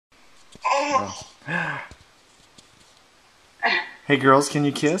Oh. Hey girls, can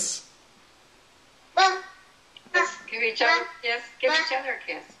you kiss? Give each other a kiss. Give each other a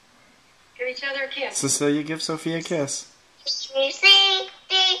kiss. Give each other a kiss. Cecilia, give Sophia a kiss.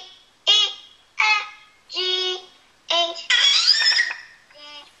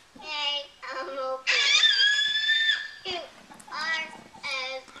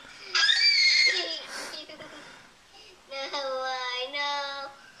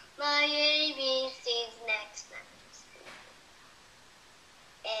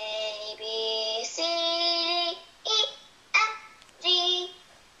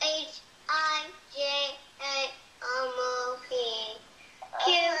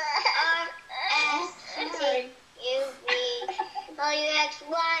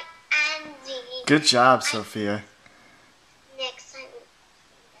 Good job, Sophia. Next time.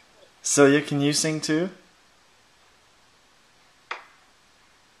 Celia, can you sing too?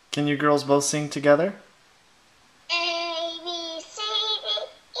 Can you girls both sing together? A, B, C, D,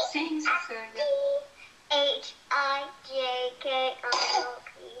 E, Sing, Cecilia. H, I, J, K, L, M,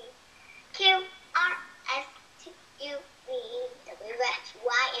 P, Q, R, S, T, U, V, W, X,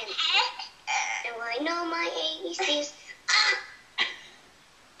 Y, and Z. Now I know my ABCs. I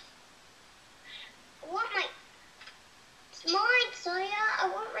want my... It's mine, Soya. I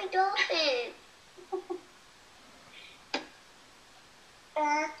want my dolphin.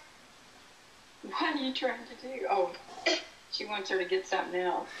 What are you trying to do? Oh, she wants her to get something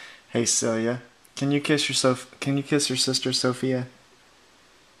else. Hey Celia, can you kiss your sister Sophia?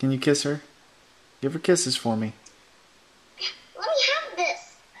 Can you kiss her? Give her kisses for me. Let me have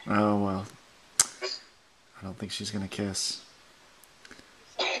this. Oh well. I don't think she's gonna kiss.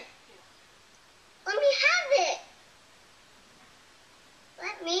 Let me have it.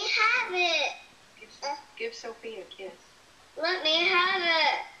 Let me have it. Give Sophia a kiss. Let me have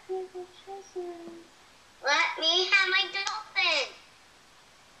it. Let me have my dolphin.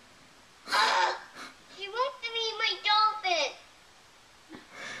 She won't give me my dolphin.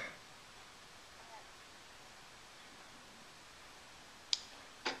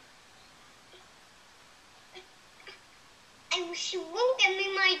 She won't give me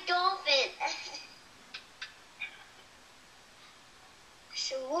my dolphin.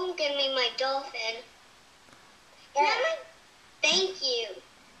 She won't give me my dolphin. Thank you.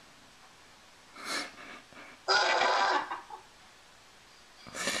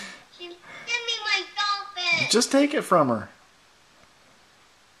 She won't give me my dolphin. Just take it from her.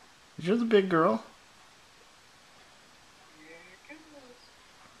 You're the big girl. Here it goes.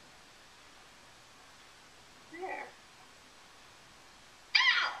 There.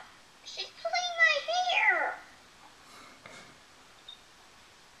 Ow! She's pulling my hair.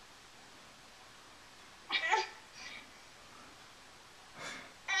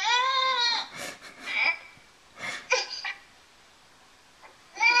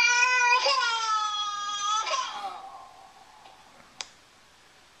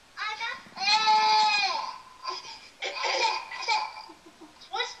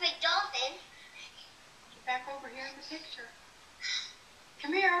 What's my dolphin? Get back over here in the picture.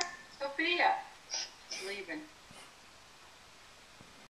 Come here, Sophia. She's leaving.